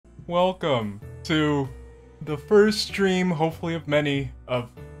welcome to the first stream, hopefully of many, of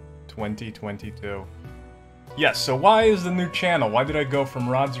 2022. Yes, so why is the new channel? Why did I go from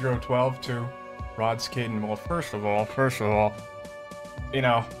Rod012 to Rod's Kaden? Well, first of all, you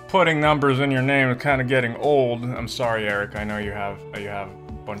know, putting numbers in your name is kind of getting old. I'm sorry, Eric, I know you have a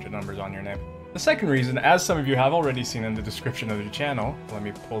bunch of numbers on your name. The second reason, as some of you have already seen in the description of the channel, let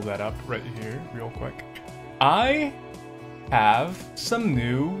me pull that up right here real quick. I have some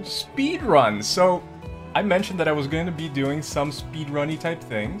new speedruns. So I mentioned that I was going to be doing some speedrunny type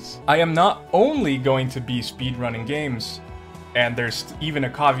things. I am not only going to be speedrunning games, and there's even a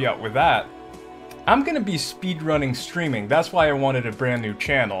caveat with that, I'm going to be speedrunning streaming. That's why I wanted a brand new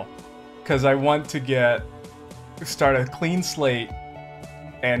channel, because I want to start a clean slate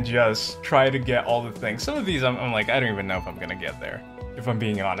and just try to get all the things. Some of these I'm like, I don't even know if I'm going to get there, if I'm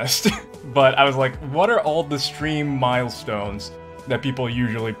being honest. But I was like, what are all the stream milestones that people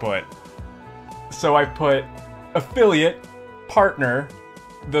usually put? So I put affiliate, partner,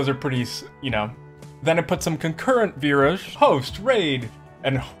 those are pretty, you know. Then I put some concurrent viewers, host, raid,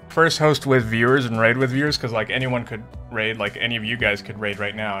 and first host with viewers and raid with viewers, because like anyone could raid, like any of you guys could raid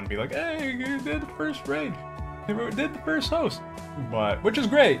right now and be like, hey, you did the first raid, you did the first host, which is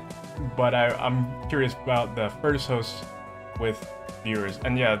great. But I'm curious about the first host with viewers.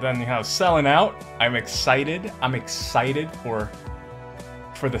 And yeah, then you have selling out. I'm excited for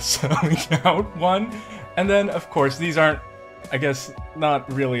the selling out one. And then of course these aren't, I guess,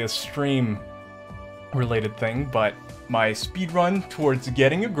 not really a stream related thing, but my speedrun towards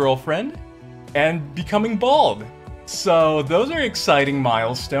getting a girlfriend and becoming bald. So those are exciting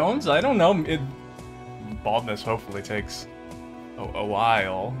milestones. I don't know, baldness hopefully takes a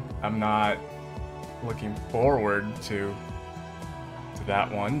while. I'm not looking forward to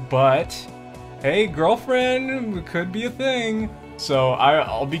that one, but hey, girlfriend could be a thing. So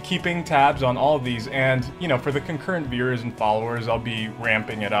I'll be keeping tabs on all of these, and you know, for the concurrent viewers and followers, I'll be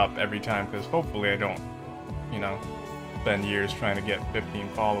ramping it up every time, because hopefully I don't, you know, spend years trying to get 15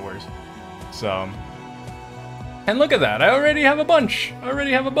 followers. So, and look at that, I already have a bunch.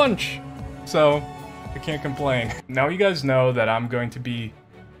 So I can't complain. Now you guys know that I'm going to be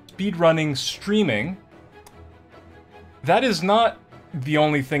speedrunning streaming. That is not the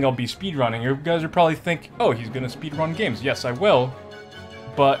only thing I'll be speedrunning. You guys are probably thinking, oh, he's gonna speedrun games. Yes, I will.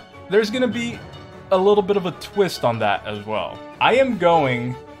 But there's gonna be a little bit of a twist on that as well. I am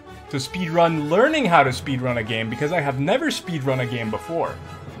going to speedrun learning how to speedrun a game, because I have never speedrun a game before.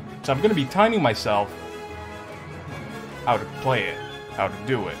 So I'm gonna be timing myself how to play it, how to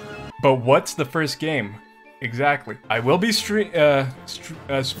do it. But what's the first game? Exactly. I will be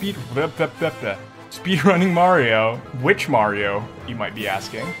speedrunning Mario. Which Mario, you might be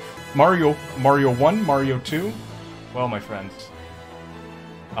asking? Mario 1, Mario 2? Well, my friends,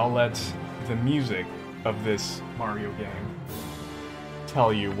 I'll let the music of this Mario game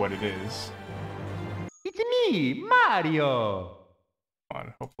tell you what it is. It's me, Mario! Come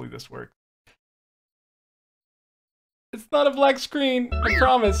on, hopefully this works. It's not a black screen, I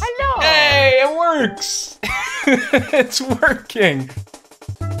promise. Hello! Hey, it works! It's working!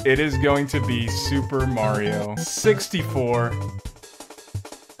 It is going to be Super Mario 64